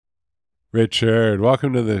Richard,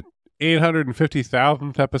 welcome to the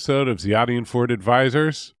 850,000th episode of Ziotti and Ford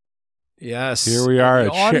Advisors. Yes. Here we are.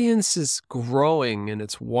 The audience is growing, and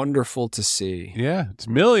it's wonderful to see. Yeah, it's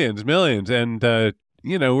millions. And,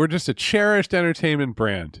 we're just a cherished entertainment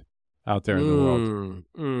brand out there in the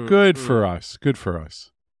world. Good for us.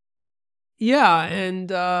 Yeah, and,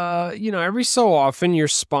 every so often your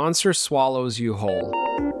sponsor swallows you whole.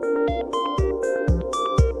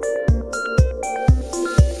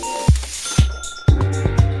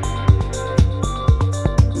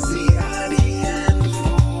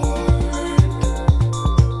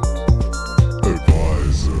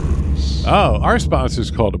 Oh, our sponsor is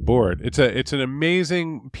called Aboard. It's an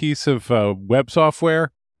amazing piece of web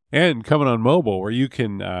software and coming on mobile where you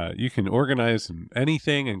can organize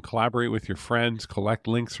anything and collaborate with your friends, collect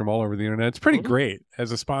links from all over the internet. It's pretty great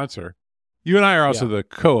as a sponsor. You and I are also the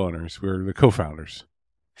co-owners. We're the co-founders.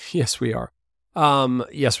 Yes, we are.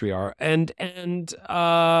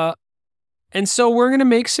 And so we're going to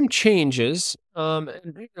make some changes. I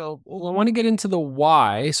want to get into the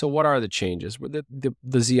why. So what are the changes? The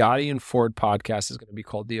Ziotti and Ford podcast is going to be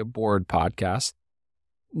called the Aboard podcast.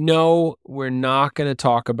 No, we're not going to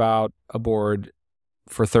talk about Aboard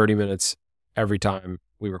for 30 minutes every time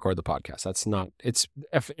we record the podcast.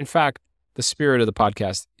 In fact, the spirit of the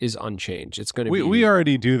podcast is unchanged. It's going to be. We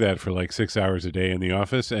already do that for like 6 hours a day in the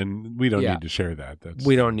office, and we don't need to share that.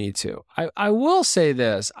 We don't need to. I will say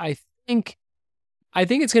this. I think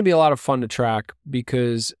it's going to be a lot of fun to track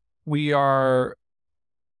because we are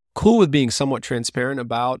cool with being somewhat transparent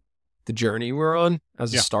about the journey we're on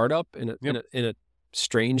as a startup in a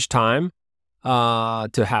strange time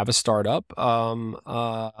to have a startup.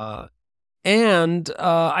 And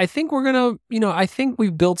I think we're going to, I think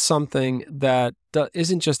we've built something that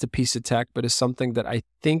isn't just a piece of tech, but is something that I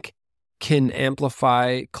think can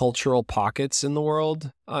amplify cultural pockets in the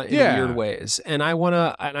world in weird ways. And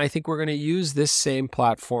I think we're going to use this same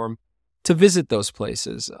platform to visit those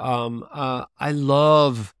places. I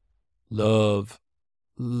love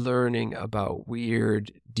learning about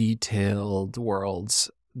weird, detailed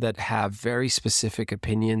worlds that have very specific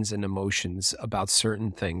opinions and emotions about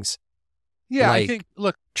certain things. Yeah, like I think,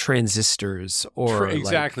 look, transistors or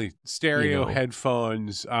exactly stereo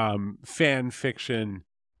headphones, fan fiction,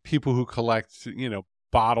 people who collect,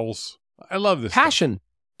 bottles. I love this passion.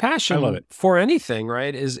 I love it. For anything,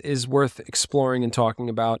 right, is worth exploring and talking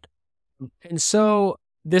about. And so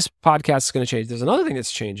this podcast is going to change. There's another thing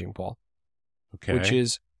that's changing, Paul. Okay. Which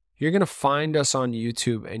is you're going to find us on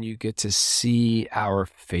YouTube and you get to see our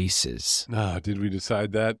faces. Did we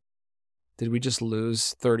decide that? Did we just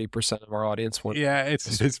lose 30% of our audience?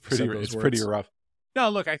 It's pretty rough. No,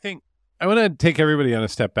 look, I think I want to take everybody on a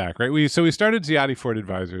step back, right? We started Ziotti Ford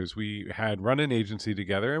Advisors. We had run an agency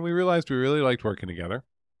together, and we realized we really liked working together.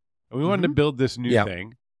 And we wanted to build this new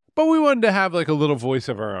thing, but we wanted to have like a little voice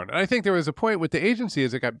of our own. And I think there was a point with the agency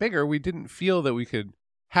as it got bigger, we didn't feel that we could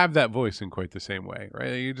have that voice in quite the same way,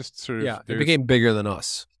 right? You just sort of it became bigger than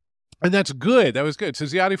us. And that's good. That was good. So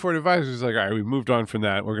Ziotti Ford Advisors is like, all right, we've moved on from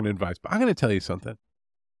that. We're going to advise. But I'm going to tell you something.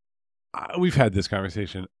 We've had this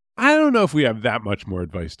conversation. I don't know if we have that much more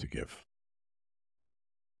advice to give.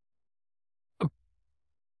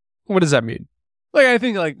 What does that mean? Like, I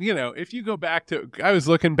think, if you go back to, I was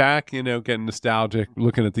looking back, getting nostalgic,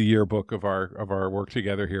 looking at the yearbook of our work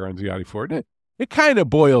together here on Ziotti Ford. It kind of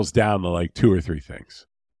boils down to like 2 or 3 things.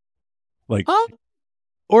 Like,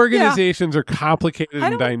 organizations are complicated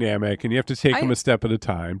and dynamic, and you have to take them a step at a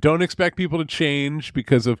time. Don't expect people to change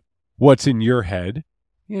because of what's in your head.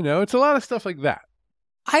 It's a lot of stuff like that.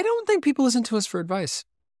 I don't think people listen to us for advice.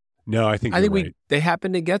 No, I think they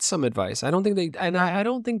happen to get some advice. I don't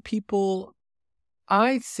think people.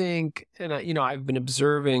 I think, and I've been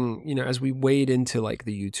observing, as we wade into like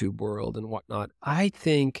the YouTube world and whatnot. I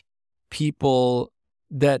think the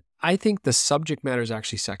subject matter is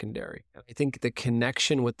actually secondary. I think the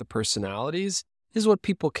connection with the personalities is what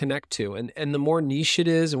people connect to. And the more niche it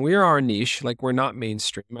is, and we are our niche, like we're not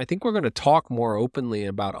mainstream, I think we're going to talk more openly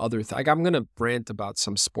about other things. Like I'm going to rant about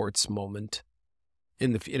some sports moment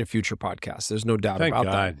in a future podcast. There's no doubt about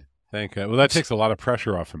that. Thank God. Well, that takes a lot of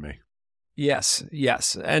pressure off of me. Yes.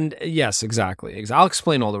 And yes, exactly. I'll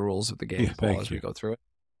explain all the rules of the game, Paul, as we go through it.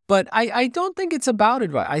 But I don't think it's about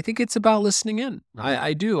advice. I think it's about listening in.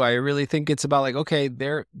 I do. I really think it's about like, okay,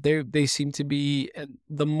 they seem to be, and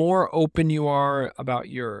the more open you are about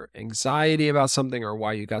your anxiety about something or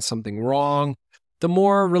why you got something wrong, the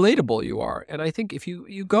more relatable you are. And I think if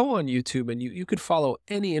you go on YouTube and you could follow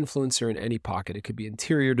any influencer in any pocket, it could be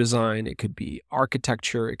interior design, it could be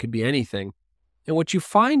architecture, it could be anything. And what you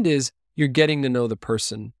find is you're getting to know the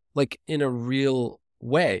person like in a real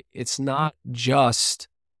way. It's not just,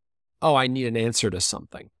 oh, I need an answer to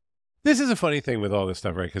something. This is a funny thing with all this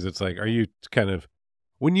stuff, right? Because it's like, are you kind of,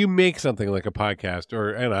 when you make something like a podcast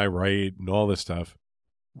and I write and all this stuff,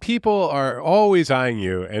 people are always eyeing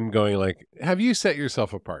you and going like, have you set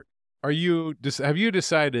yourself apart? Have you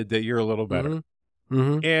decided that you're a little better? Mm-hmm.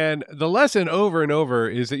 Mm-hmm. And the lesson over and over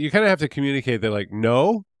is that you kind of have to communicate that like,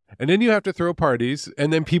 no. And then you have to throw parties,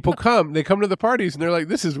 and then people they come to the parties and they're like,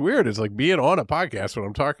 this is weird. It's like being on a podcast when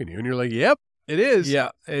I'm talking to you. And you're like, yep, it is. Yeah.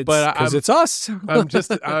 Because it's us.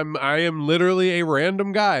 I am literally a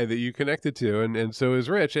random guy that you connected to. And so is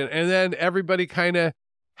Rich. And then everybody kind of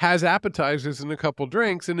has appetizers and a couple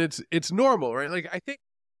drinks, and it's normal, right? Like I think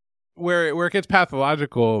where it gets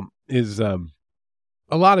pathological is a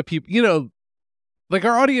lot of people, like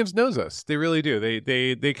our audience knows us. They really do.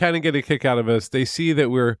 They kind of get a kick out of us. They see that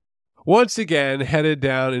we're once again headed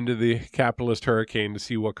down into the capitalist hurricane to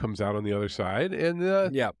see what comes out on the other side.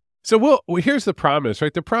 And yeah. So well, here's the promise,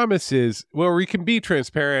 right? The promise is, well, we can be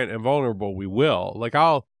transparent and vulnerable. We will. Like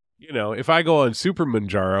I'll, if I go on Super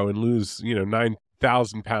Manjaro and lose,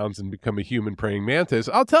 9,000 pounds and become a human praying mantis,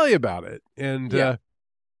 I'll tell you about it. And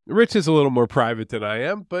Rich is a little more private than I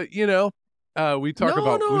am, but we talk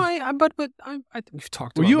about. But I think we've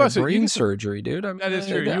talked about brain surgery, dude. I mean, that is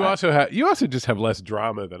true. You also just have less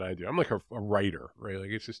drama than I do. I'm like a writer, right? Like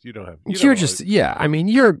it's just you don't have.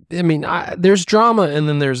 There's drama and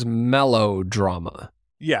then there's melodrama.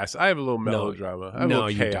 Yes, I have a little melodrama. I have a little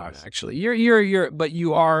chaos. You don't, actually. But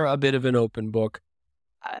you are a bit of an open book.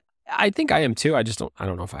 I think I am too. I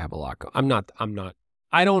don't know if I have a lot.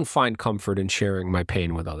 I don't find comfort in sharing my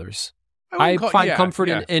pain with others. I find comfort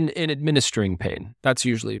in administering pain.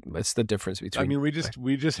 It's the difference between. I mean,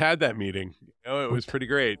 we just had that meeting. It was pretty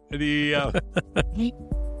great.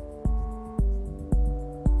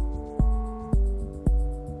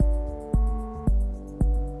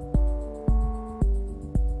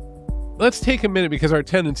 Let's take a minute because our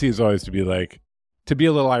tendency is always to be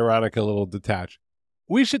a little ironic, a little detached.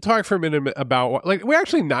 We should talk for a minute about, we're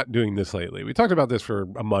actually not doing this lately. We talked about this for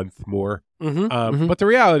a month more. But the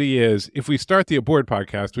reality is, if we start the Aboard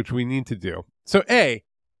podcast, which we need to do. So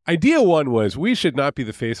idea one was we should not be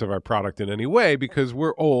the face of our product in any way because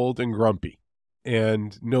we're old and grumpy.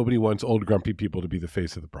 And nobody wants old, grumpy people to be the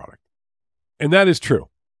face of the product. And that is true.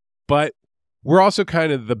 But we're also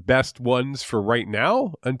kind of the best ones for right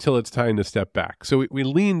now until it's time to step back. So we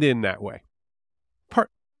leaned in that way.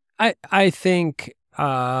 I think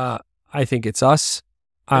it's us.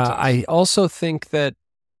 I also think that,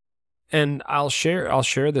 and I'll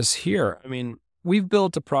share this here. I mean, we've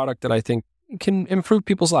built a product that I think can improve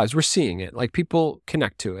people's lives. We're seeing it. Like people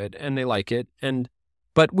connect to it and they like it.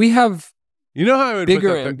 But we have how I would bigger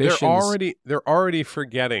put that, ambitions. They're already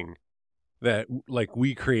forgetting that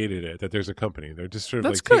we created it, that there's a company. They're just sort of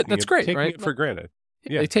that's good. That's great, taking right? it for granted.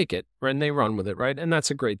 Yeah. They take it right, and they run with it, right? And that's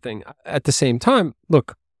a great thing. At the same time,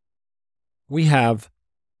 look, we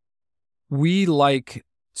like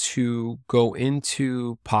to go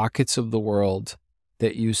into pockets of the world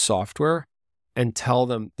that use software and tell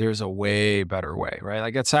them there's a way better way, right?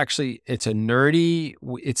 Like it's a nerdy,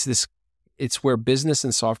 it's where business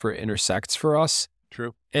and software intersects for us.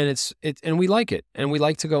 True. And and we like it. And we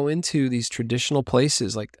like to go into these traditional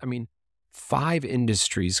places. 5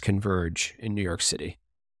 industries converge in New York City,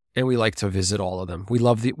 and we like to visit all of them. We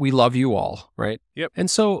love you all, right? Yep. And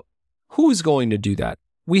so who's going to do that?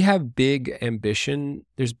 We have big ambition.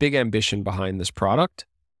 There's big ambition behind this product.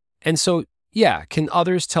 And so, can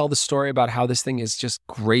others tell the story about how this thing is just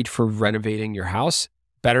great for renovating your house?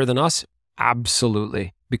 Better than us?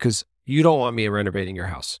 Absolutely. Because you don't want me renovating your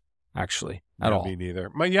house, actually, at all. Me neither.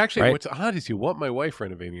 What's odd is you want my wife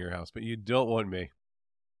renovating your house, but you don't want me.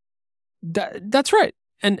 That's right.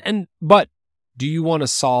 But do you want to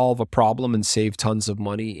solve a problem and save tons of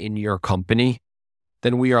money in your company?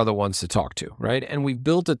 Then we are the ones to talk to, right? And we've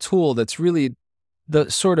built a tool that's really the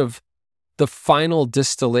sort of the final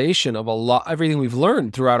distillation of everything we've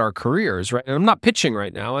learned throughout our careers, right? And I'm not pitching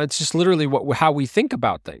right now. It's just literally how we think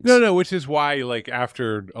about things. No, which is why,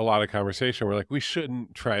 after a lot of conversation, we're we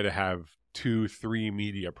shouldn't try to have 2-3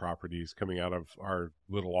 media properties coming out of our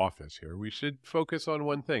little office here. We should focus on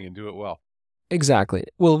one thing and do it well. Exactly.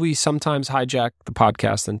 Will we sometimes hijack the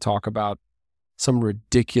podcast and talk about some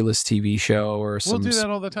ridiculous TV show or some... We'll do that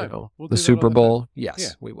all the time. The Super Bowl?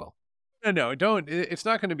 Yes, we will. No, don't. It's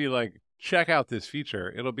not going to be check out this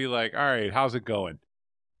feature. It'll be all right, how's it going?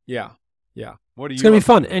 Yeah. What are It's going to be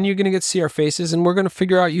fun. And you're going to get to see our faces and we're going to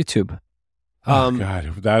figure out YouTube.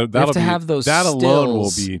 God, that alone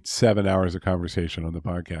will be 7 hours of conversation on the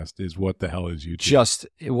podcast. Is what the hell is YouTube? Just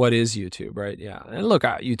what is YouTube, right? Yeah, and look,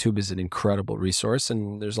 YouTube is an incredible resource,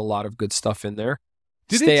 and there's a lot of good stuff in there.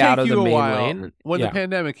 Stay out of the main lane. When the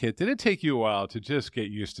pandemic hit, did it take you a while to just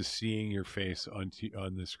get used to seeing your face on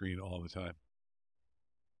the screen all the time?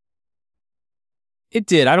 It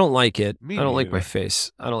did. I don't like it. I don't like my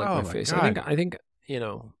face. I don't like my face. God. I think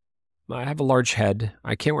I have a large head.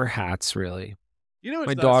 I can't wear hats really.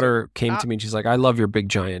 My daughter daughter came to me and she's like, "I love your big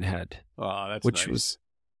giant head." Oh, that's which nice.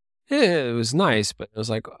 it was nice, but I was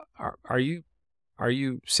like, "Are you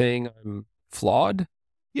saying I'm flawed?"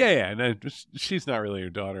 Yeah. No, she's not really your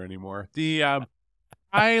daughter anymore. When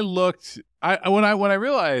I realized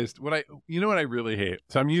what I really hate.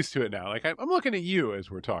 So I'm used to it now. Like I'm looking at you as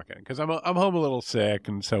we're talking because I'm home a little sick,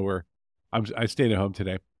 and so I stayed at home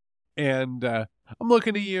today, and I'm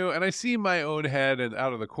looking at you, and I see my own head and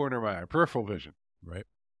out of the corner of my eye, peripheral vision, right?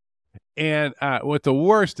 And what the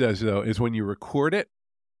worst does though is when you record it,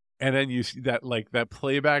 and then you see that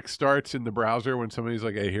playback starts in the browser when somebody's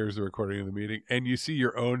like, "Hey, here's the recording of the meeting," and you see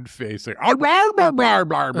your own face like, blah, blah, blah,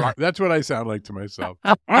 blah. That's what I sound like to myself.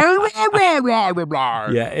 Yeah,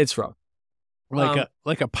 it's rough.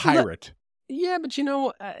 Like a pirate. Yeah, but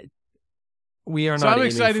we are not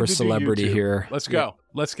aiming for celebrity here. Let's go. Yeah.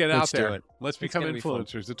 Let's get out there. Let's become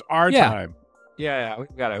influencers. It's our Yeah. time. Yeah. We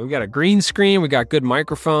got a green screen. We got good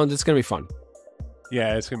microphones. It's gonna be fun.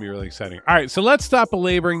 Yeah, it's going to be really exciting. All right, so let's stop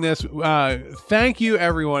belaboring this. Thank you,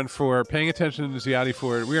 everyone, for paying attention to Ziadi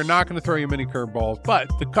Ford. We are not going to throw you many curveballs, but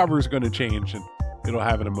the cover is going to change, and it'll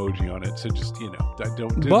have an emoji on it. So just,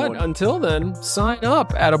 until then, sign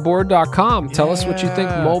up at aboard.com. Tell us what you think.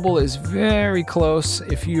 Mobile is very close.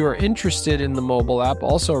 If you are interested in the mobile app,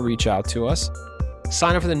 also reach out to us.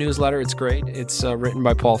 Sign up for the newsletter. It's great. It's written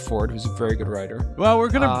by Paul Ford, who's a very good writer. Well, we're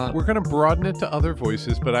gonna broaden it to other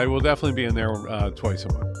voices, but I will definitely be in there twice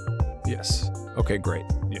a month. Yes. Okay. Great.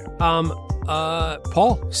 Yeah.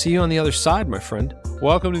 Paul, see you on the other side, my friend.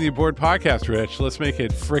 Welcome to the Aboard Podcast, Rich. Let's make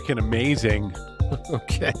it freaking amazing.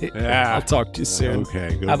 Okay. Yeah. I'll talk to you soon.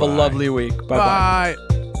 Okay. Goodbye. Have a lovely week. Bye-bye. Bye.